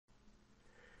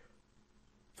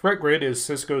Threat Grid is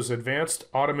Cisco's advanced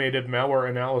automated malware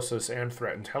analysis and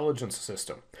threat intelligence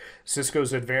system.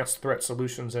 Cisco's advanced threat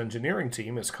solutions engineering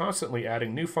team is constantly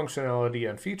adding new functionality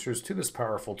and features to this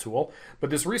powerful tool, but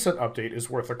this recent update is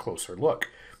worth a closer look.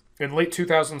 In late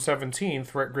 2017,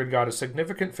 Threat Grid got a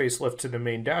significant facelift to the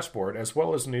main dashboard as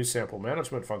well as new sample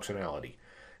management functionality.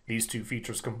 These two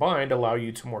features combined allow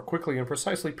you to more quickly and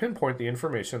precisely pinpoint the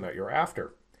information that you're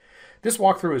after. This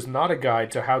walkthrough is not a guide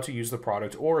to how to use the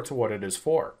product or to what it is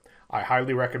for. I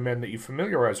highly recommend that you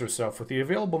familiarize yourself with the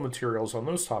available materials on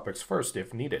those topics first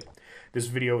if needed. This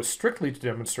video is strictly to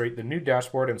demonstrate the new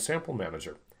dashboard and sample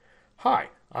manager. Hi,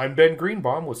 I'm Ben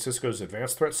Greenbaum with Cisco's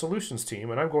Advanced Threat Solutions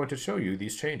team, and I'm going to show you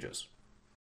these changes.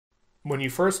 When you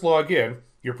first log in,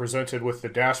 you're presented with the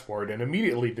dashboard, and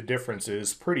immediately the difference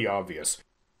is pretty obvious.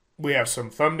 We have some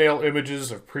thumbnail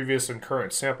images of previous and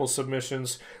current sample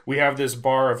submissions. We have this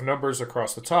bar of numbers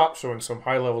across the top showing some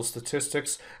high-level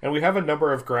statistics, and we have a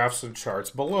number of graphs and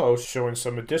charts below showing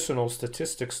some additional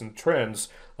statistics and trends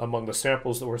among the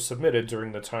samples that were submitted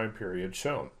during the time period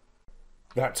shown.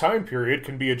 That time period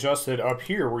can be adjusted up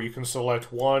here where you can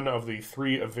select one of the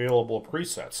 3 available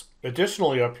presets.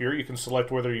 Additionally, up here you can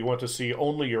select whether you want to see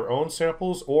only your own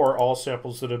samples or all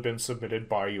samples that have been submitted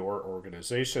by your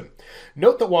organization.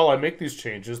 Note that while I make these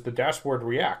changes, the dashboard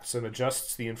reacts and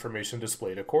adjusts the information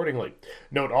displayed accordingly.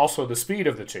 Note also the speed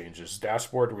of the changes.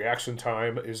 Dashboard reaction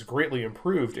time is greatly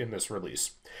improved in this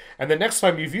release. And the next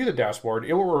time you view the dashboard,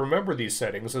 it will remember these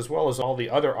settings as well as all the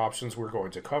other options we're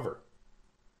going to cover.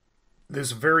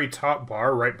 This very top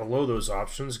bar right below those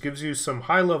options gives you some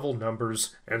high-level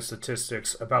numbers and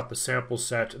statistics about the sample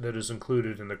set that is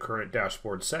included in the current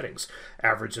dashboard settings.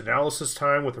 Average analysis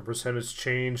time with a percentage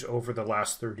change over the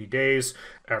last 30 days,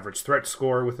 average threat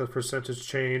score with a percentage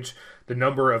change, the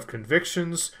number of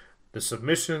convictions, the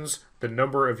submissions, the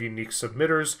number of unique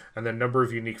submitters, and the number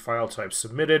of unique file types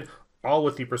submitted, all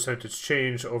with the percentage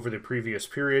change over the previous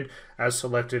period as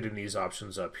selected in these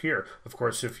options up here. Of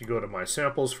course, if you go to My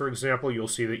Samples, for example, you'll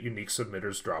see that unique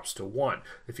submitters drops to 1.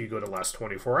 If you go to last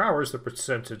 24 hours, the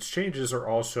percentage changes are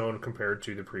all shown compared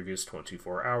to the previous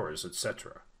 24 hours,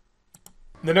 etc.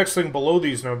 The next thing below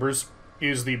these numbers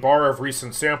is the bar of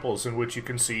recent samples, in which you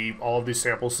can see all of the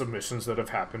sample submissions that have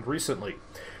happened recently.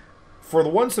 For the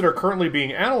ones that are currently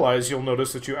being analyzed, you'll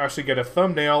notice that you actually get a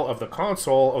thumbnail of the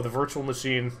console of the virtual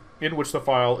machine in which the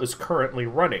file is currently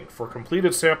running. For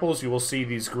completed samples, you will see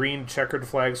these green checkered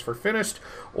flags for finished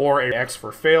or an X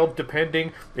for failed,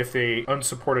 depending if the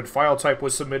unsupported file type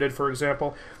was submitted, for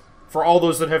example. For all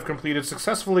those that have completed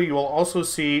successfully, you will also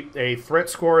see a threat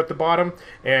score at the bottom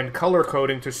and color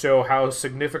coding to show how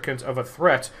significant of a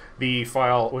threat the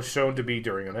file was shown to be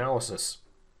during analysis.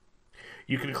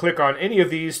 You can click on any of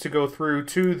these to go through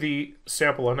to the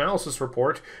sample analysis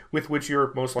report with which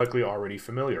you're most likely already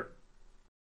familiar.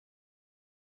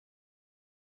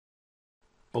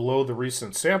 Below the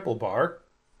recent sample bar,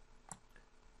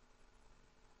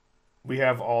 we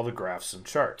have all the graphs and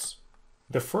charts.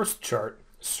 The first chart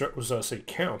shows us a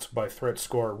count by threat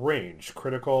score range,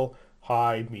 critical,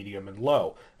 high, medium, and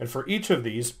low. And for each of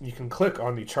these, you can click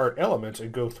on the chart element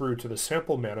and go through to the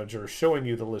sample manager showing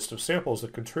you the list of samples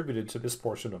that contributed to this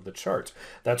portion of the chart.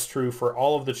 That's true for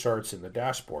all of the charts in the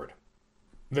dashboard.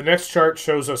 The next chart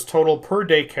shows us total per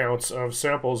day counts of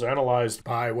samples analyzed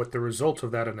by what the result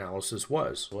of that analysis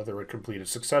was, whether it completed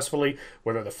successfully,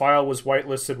 whether the file was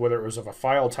whitelisted, whether it was of a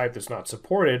file type that's not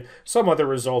supported, some other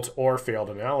result, or failed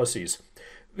analyses.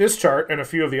 This chart and a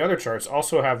few of the other charts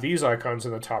also have these icons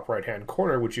in the top right-hand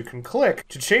corner, which you can click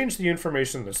to change the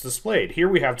information that's displayed. Here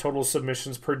we have total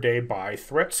submissions per day by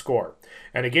threat score.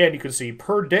 And again, you can see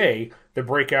per day the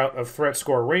breakout of threat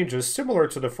score ranges similar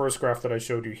to the first graph that I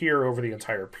showed you here over the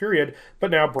entire period,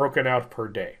 but now broken out per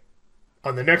day.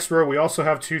 On the next row, we also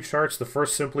have 2 charts, the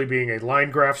first simply being a line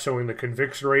graph showing the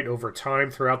conviction rate over time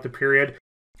throughout the period.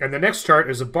 And the next chart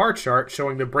is a bar chart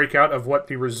showing the breakout of what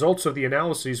the results of the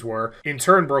analyses were, in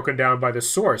turn broken down by the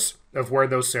source of where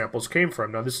those samples came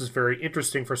from. Now, this is very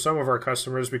interesting for some of our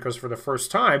customers because for the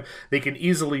first time, they can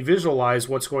easily visualize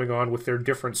what's going on with their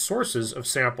different sources of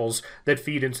samples that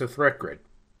feed into Threat Grid.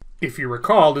 If you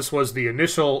recall, this was the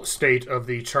initial state of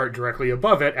the chart directly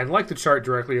above it, and like the chart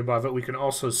directly above it, we can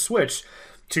also switch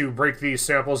to break these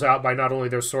samples out by not only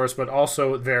their source, but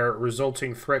also their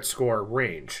resulting threat score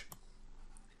range.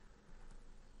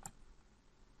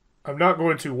 I'm not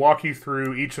going to walk you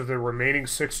through each of the remaining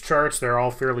 6 charts. They're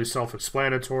all fairly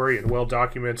self-explanatory and well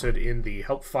documented in the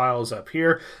help files up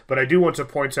here, but I do want to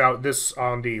point out this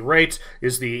on the right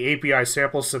is the API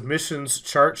sample submissions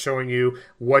chart showing you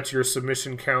what your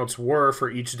submission counts were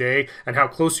for each day and how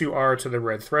close you are to the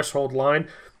red threshold line.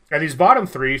 And these bottom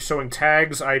three, showing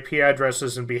tags, IP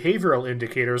addresses, and behavioral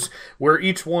indicators, where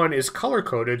each one is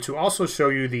color-coded to also show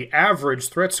you the average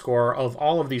threat score of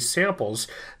all of these samples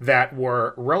that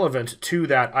were relevant to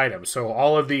that item. So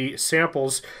all of the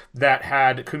samples that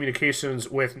had communications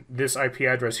with this IP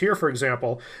address here, for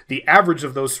example, the average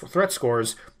of those threat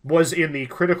scores was in the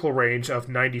critical range of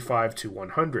 95 to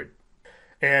 100.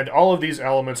 And all of these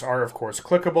elements are, of course,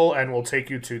 clickable and will take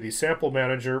you to the sample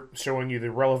manager, showing you the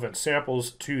relevant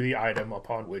samples to the item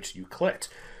upon which you clicked.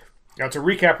 Now, to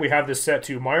recap, we have this set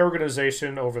to My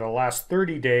Organization over the last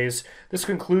 30 days. This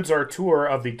concludes our tour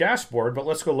of the dashboard, but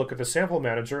let's go look at the sample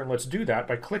manager, and let's do that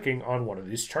by clicking on one of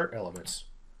these chart elements.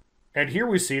 And here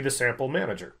we see the sample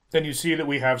manager. And you see that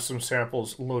we have some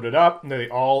samples loaded up. They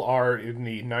all are in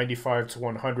the 95 to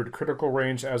 100 critical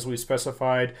range as we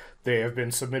specified. They have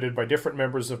been submitted by different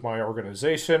members of my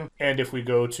organization. And if we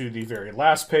go to the very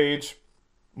last page,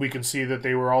 we can see that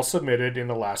they were all submitted in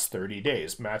the last 30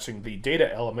 days, matching the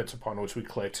data element upon which we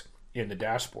clicked in the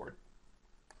dashboard.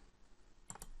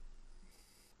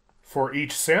 For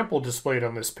each sample displayed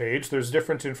on this page, there's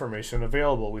different information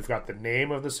available. We've got the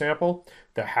name of the sample,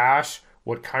 the hash,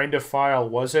 what kind of file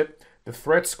was it, the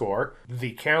threat score,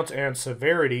 the count and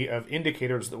severity of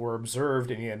indicators that were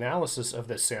observed in the analysis of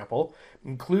this sample,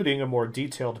 including a more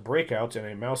detailed breakout and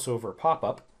a mouse over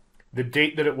pop-up, the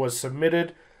date that it was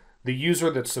submitted, the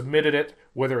user that submitted it,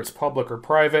 whether it's public or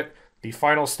private, the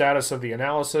final status of the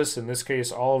analysis, in this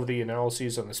case all of the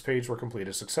analyses on this page were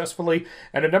completed successfully,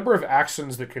 and a number of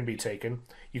actions that can be taken.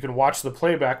 You can watch the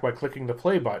playback by clicking the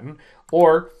play button,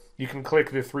 or you can click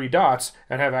the three dots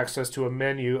and have access to a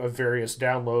menu of various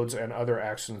downloads and other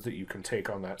actions that you can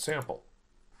take on that sample.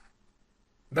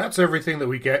 That's everything that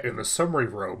we get in the summary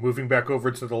row. Moving back over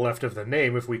to the left of the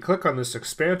name, if we click on this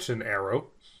expansion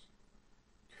arrow,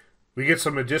 we get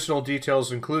some additional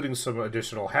details, including some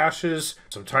additional hashes,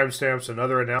 some timestamps and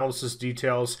other analysis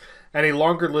details, and a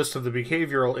longer list of the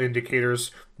behavioral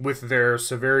indicators with their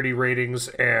severity ratings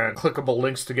and clickable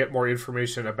links to get more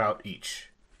information about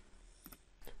each.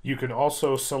 You can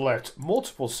also select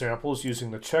multiple samples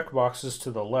using the checkboxes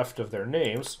to the left of their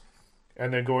names,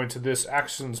 and then go into this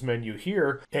Actions menu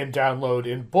here and download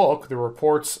in bulk the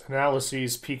reports,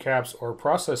 analyses, PCAPs, or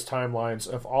process timelines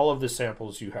of all of the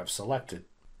samples you have selected.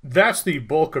 That's the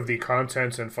bulk of the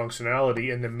content and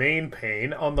functionality in the main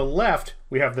pane. On the left,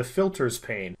 we have the filters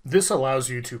pane. This allows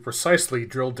you to precisely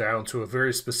drill down to a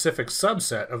very specific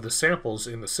subset of the samples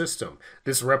in the system.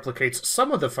 This replicates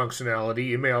some of the functionality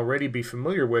you may already be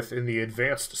familiar with in the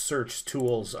advanced search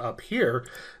tools up here.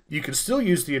 You can still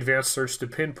use the advanced search to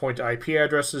pinpoint IP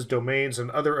addresses, domains,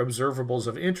 and other observables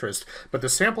of interest, but the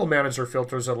sample manager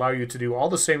filters allow you to do all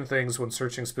the same things when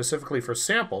searching specifically for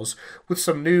samples, with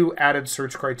some new added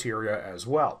search criteria as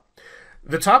well.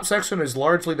 The top section is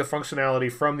largely the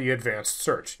functionality from the advanced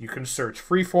search. You can search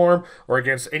freeform or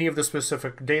against any of the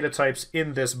specific data types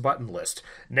in this button list.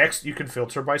 Next, you can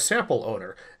filter by sample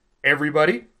owner.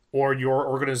 Everybody, or your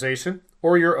organization,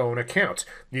 or your own account.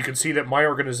 You can see that my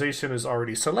organization is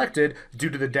already selected due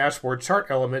to the dashboard chart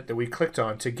element that we clicked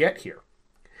on to get here.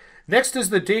 Next is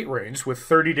the date range with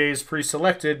 30 days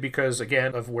pre-selected because,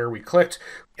 again, of where we clicked,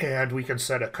 and we can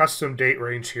set a custom date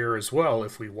range here as well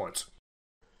if we want.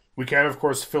 We can, of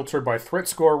course, filter by threat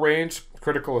score range.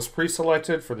 Critical is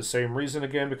pre-selected for the same reason,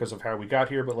 again, because of how we got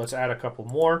here, but let's add a couple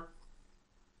more.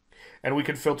 And we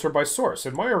can filter by source.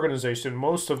 In my organization,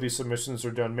 most of these submissions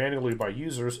are done manually by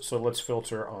users, so let's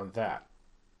filter on that.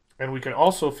 And we can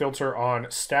also filter on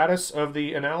status of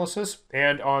the analysis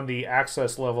and on the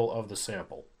access level of the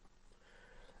sample.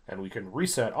 And we can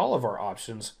reset all of our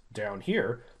options down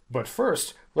here. But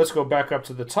first, let's go back up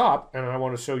to the top, and I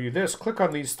want to show you this. Click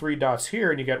on these three dots here,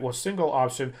 and you get one single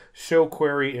option, Show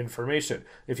Query Information.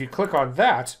 If you click on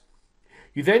that,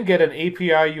 you then get an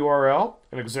API URL,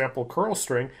 an example curl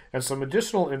string, and some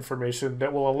additional information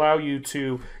that will allow you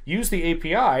to use the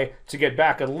API to get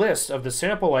back a list of the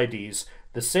sample IDs,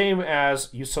 the same as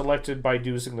you selected by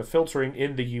using the filtering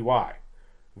in the UI.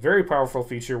 Very powerful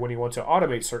feature when you want to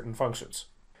automate certain functions.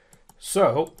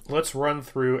 So let's run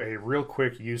through a real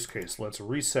quick use case. Let's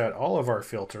reset all of our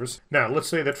filters. Now, let's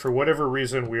say that for whatever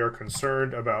reason we are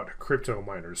concerned about crypto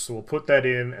miners. So we'll put that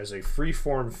in as a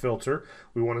free-form filter.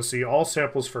 We want to see all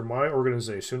samples for my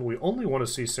organization. We only want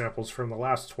to see samples from the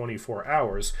last 24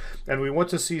 hours. And we want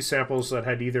to see samples that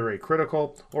had either a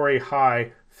critical or a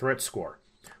high threat score.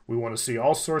 We want to see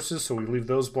all sources, so we leave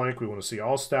those blank. We want to see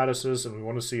all statuses, and we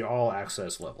want to see all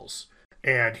access levels.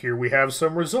 And here we have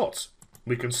some results.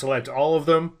 We can select all of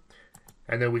them,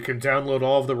 and then we can download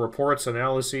all of the reports,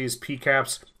 analyses,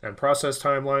 PCAPs, and process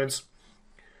timelines.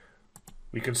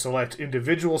 We can select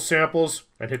individual samples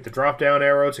and hit the drop-down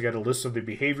arrow to get a list of the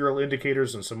behavioral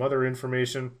indicators and some other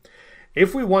information.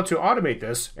 If we want to automate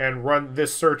this and run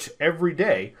this search every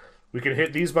day, we can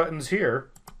hit these buttons here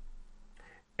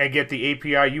and get the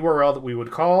API URL that we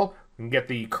would call. We can get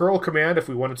the curl command if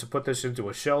we wanted to put this into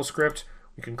a shell script.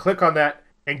 We can click on that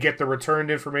and get the returned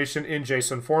information in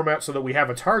JSON format so that we have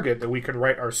a target that we can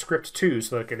write our script to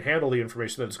so that it can handle the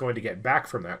information that it's going to get back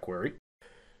from that query.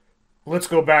 Let's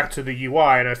go back to the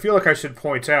UI, and I feel like I should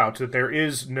point out that there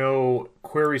is no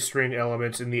query string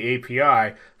elements in the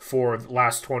API for the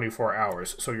last 24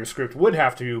 hours. So your script would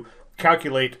have to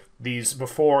calculate these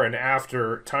before and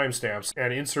after timestamps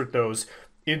and insert those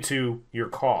into your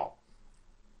call.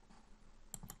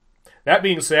 That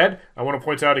being said, I want to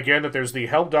point out again that there's the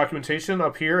help documentation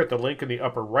up here at the link in the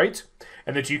upper right,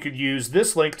 and that you could use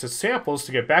this link to samples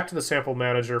to get back to the sample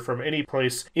manager from any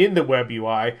place in the web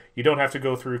UI. You don't have to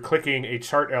go through clicking a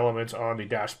chart element on the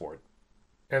dashboard.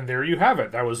 And there you have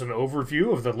it. That was an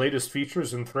overview of the latest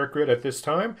features in Threat Grid at this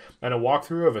time, and a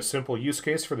walkthrough of a simple use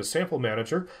case for the sample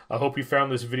manager. I hope you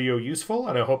found this video useful,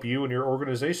 and I hope you and your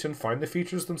organization find the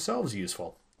features themselves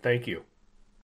useful. Thank you.